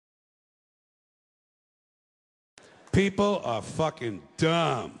People are fucking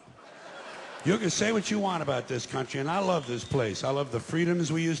dumb. You can say what you want about this country, and I love this place. I love the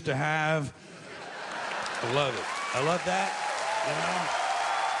freedoms we used to have. I love it. I love that, you know?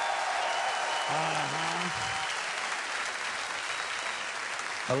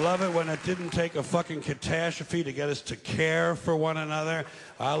 I love it when it didn't take a fucking catastrophe to get us to care for one another.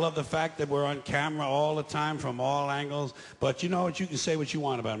 I love the fact that we're on camera all the time from all angles. But you know what? You can say what you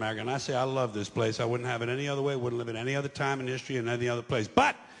want about America. And I say I love this place. I wouldn't have it any other way. Wouldn't live in any other time in history in any other place.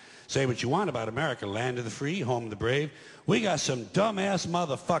 But say what you want about America. Land of the free, home of the brave. We got some dumb-ass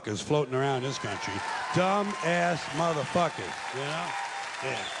motherfuckers floating around this country. Dumb-ass motherfuckers, you know?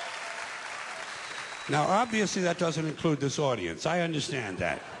 Yeah. Now, obviously, that doesn't include this audience. I understand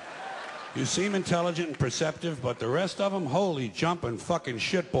that. You seem intelligent and perceptive, but the rest of them, holy jumping fucking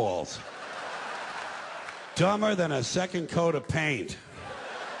shitballs. Dumber than a second coat of paint.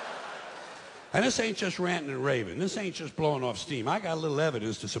 And this ain't just ranting and raving. This ain't just blowing off steam. I got a little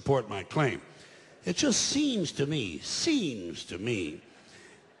evidence to support my claim. It just seems to me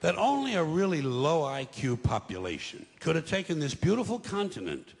that only a really low IQ population could have taken this beautiful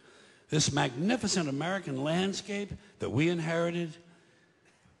continent, this magnificent American landscape that we inherited.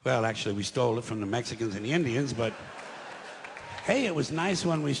 Well, actually, we stole it from the Mexicans and the Indians, but hey, it was nice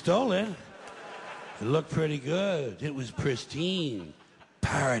when we stole it. It looked pretty good. It was pristine.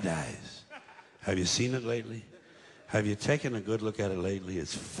 Paradise. Have you seen it lately? Have you taken a good look at it lately?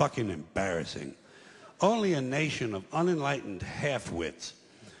 It's fucking embarrassing. Only a nation of unenlightened half-wits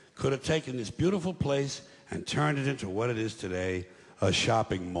could have taken this beautiful place and turned it into what it is today, a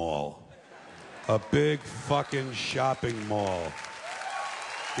shopping mall. A big fucking shopping mall.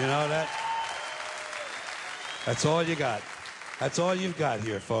 You know that? That's all you got. That's all you've got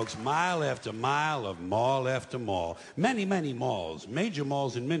here, folks. Mile after mile of mall after mall. Many, many malls. Major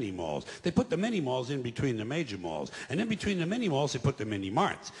malls and mini malls. They put the mini malls in between the major malls. And in between the mini malls, they put the mini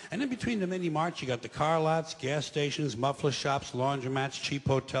marts. And in between the mini marts, you got the car lots, gas stations, muffler shops, laundromats, cheap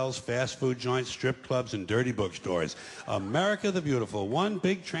hotels, fast food joints, strip clubs, and dirty bookstores. America the Beautiful. One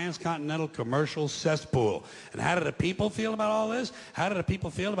big transcontinental commercial cesspool. And how do the people feel about all this? How do the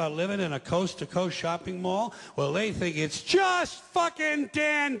people feel about living in a coast-to-coast shopping mall? Well, they think it's just fucking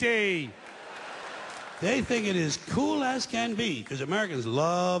dandy. They think it is cool as can be because Americans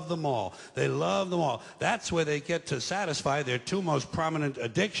love the mall. They love the mall. That's where they get to satisfy their two most prominent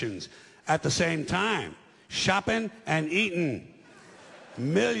addictions at the same time: shopping and eating.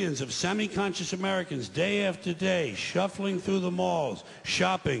 Millions of semi-conscious Americans day after day shuffling through the malls,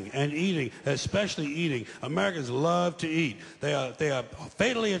 shopping and eating, especially eating. Americans love to eat. They are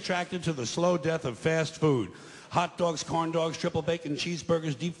fatally attracted to the slow death of fast food. Hot dogs, corn dogs, triple bacon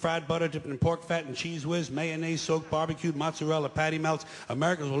cheeseburgers, deep fried butter dipped in pork fat and cheese whiz, mayonnaise soaked barbecued mozzarella patty melts.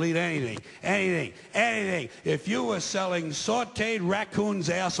 Americans will eat anything, anything, anything. If you were selling sauteed raccoons'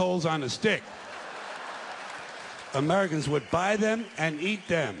 assholes on a stick, Americans would buy them and eat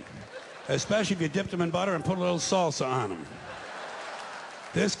them, especially if you dipped them in butter and put a little salsa on them.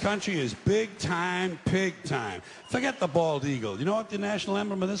 This country is big time, pig time. Forget the bald eagle. You know what the national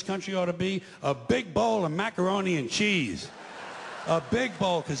emblem of this country ought to be? A big bowl of macaroni and cheese. A big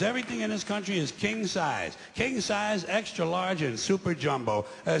bowl, because everything in this country is king size. King size, extra large, and super jumbo,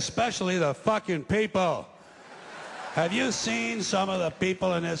 especially the fucking people. Have you seen some of the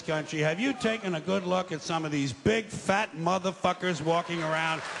people in this country? Have you taken a good look at some of these big, fat motherfuckers walking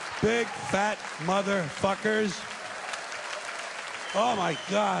around? Big, fat motherfuckers. Oh, my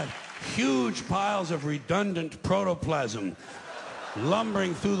God. Huge piles of redundant protoplasm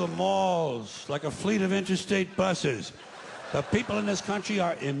lumbering through the malls like a fleet of interstate buses. The people in this country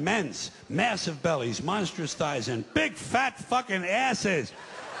are immense. Massive bellies, monstrous thighs, and big, fat fucking asses.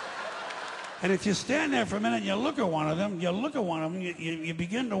 And if you stand there for a minute and you look at one of them, you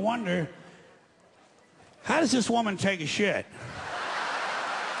begin to wonder, how does this woman take a shit?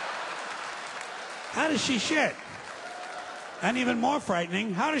 How does she shit? And even more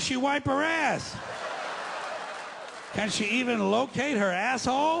frightening, how does she wipe her ass? Can she even locate her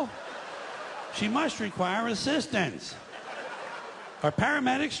asshole? She must require assistance. Are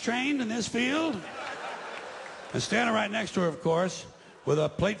paramedics trained in this field? And standing right next to her, of course, with a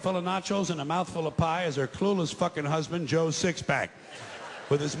plate full of nachos and a mouthful of pie is her clueless fucking husband, Joe Sixpack.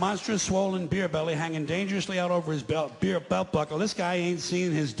 With his monstrous swollen beer belly hanging dangerously out over his belt buckle. This guy ain't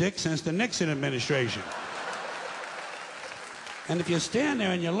seen his dick since the Nixon administration. And if you stand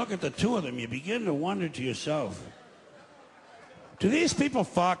there and you look at the two of them, you begin to wonder to yourself, do these people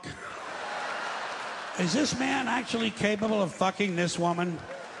fuck? Is this man actually capable of fucking this woman?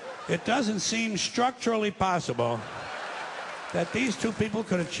 It doesn't seem structurally possible that these two people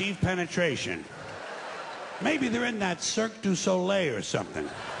could achieve penetration. Maybe they're in that Cirque du Soleil or something.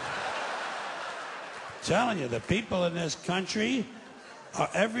 Telling you, the people in this country are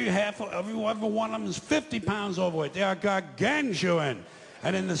every one of them is 50 pounds overweight. They are gargantuan.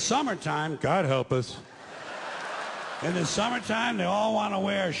 And in the summertime, God help us, in the summertime, they all want to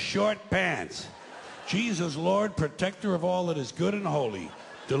wear short pants. Jesus, Lord, protector of all that is good and holy,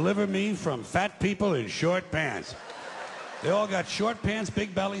 deliver me from fat people in short pants. They all got short pants,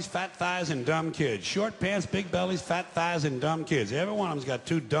 big bellies, fat thighs, and dumb kids. Short pants, big bellies, fat thighs, and dumb kids. Every one of them's got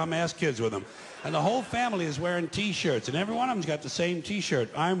 2 dumbass kids with them. And the whole family is wearing T-shirts, and every one of them's got the same T-shirt.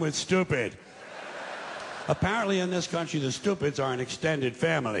 I'm with stupid. Apparently in this country, the stupids are an extended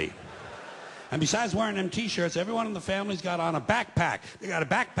family. And besides wearing them T-shirts, everyone in the family's got on a backpack. They got a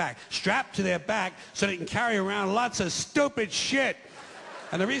backpack strapped to their back so they can carry around lots of stupid shit.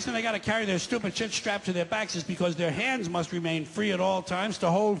 And the reason they got to carry their stupid shit strapped to their backs is because their hands must remain free at all times to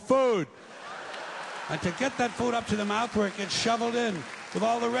hold food. And to get that food up to the mouth where it gets shoveled in with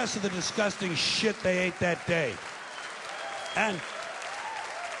all the rest of the disgusting shit they ate that day. And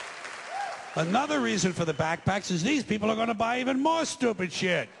another reason for the backpacks is these people are going to buy even more stupid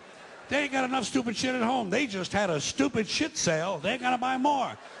shit. They ain't got enough stupid shit at home. They just had a stupid shit sale. They're going to buy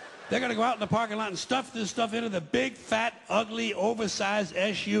more. They're going to go out in the parking lot and stuff this stuff into the big, fat, ugly, oversized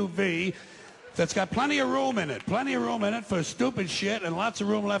SUV that's got plenty of room in it. Plenty of room in it for stupid shit and lots of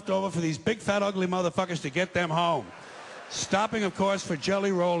room left over for these big, fat, ugly motherfuckers to get them home. Stopping, of course, for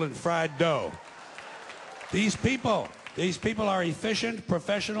jelly roll and fried dough. These people are efficient,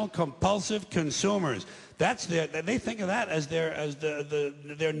 professional, compulsive consumers. They think of that as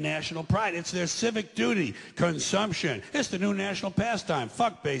their national pride. It's their civic duty. Consumption. It's the new national pastime.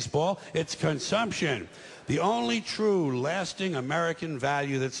 Fuck baseball. It's consumption. The only true, lasting American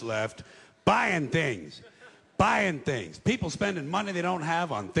value that's left, buying things. Buying things. People spending money they don't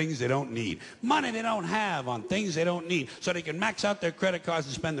have on things they don't need. Money they don't have on things they don't need. So they can max out their credit cards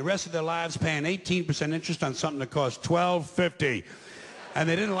and spend the rest of their lives paying 18% interest on something that costs $12.50. And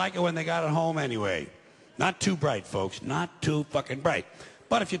they didn't like it when they got it home anyway. Not too bright, folks. Not too fucking bright.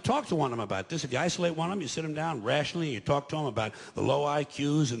 But if you talk to one of them about this, if you isolate one of them, you sit them down rationally, and you talk to them about the low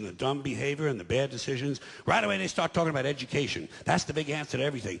IQs and the dumb behavior and the bad decisions, right away they start talking about education. That's the big answer to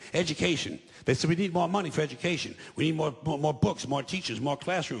everything. Education. They say we need more money for education. We need more books, more teachers, more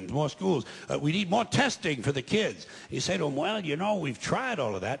classrooms, more schools. We need more testing for the kids. And you say to them, well, you know, we've tried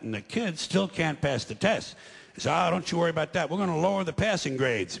all of that, and the kids still can't pass the test. They say, oh, don't you worry about that. We're going to lower the passing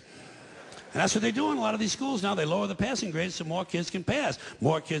grades. And that's what they do in a lot of these schools now. They lower the passing grades so more kids can pass.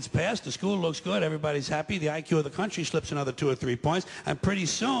 More kids pass, the school looks good, everybody's happy, the IQ of the country slips another 2 or 3 points, and pretty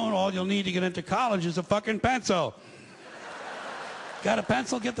soon all you'll need to get into college is a fucking pencil. Got a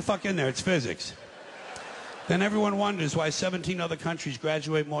pencil? Get the fuck in there, it's physics. Then everyone wonders why 17 other countries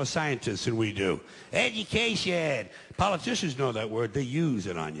graduate more scientists than we do. Education. Politicians know that word. They use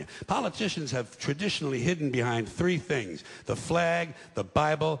it on you. Politicians have traditionally hidden behind 3 things: the flag, the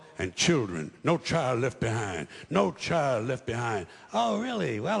Bible, and children. No child left behind. No child left behind. Oh,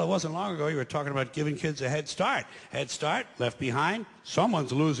 really? Well, it wasn't long ago you were talking about giving kids a head start. Head start, left behind.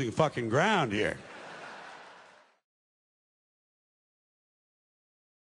 Someone's losing fucking ground here.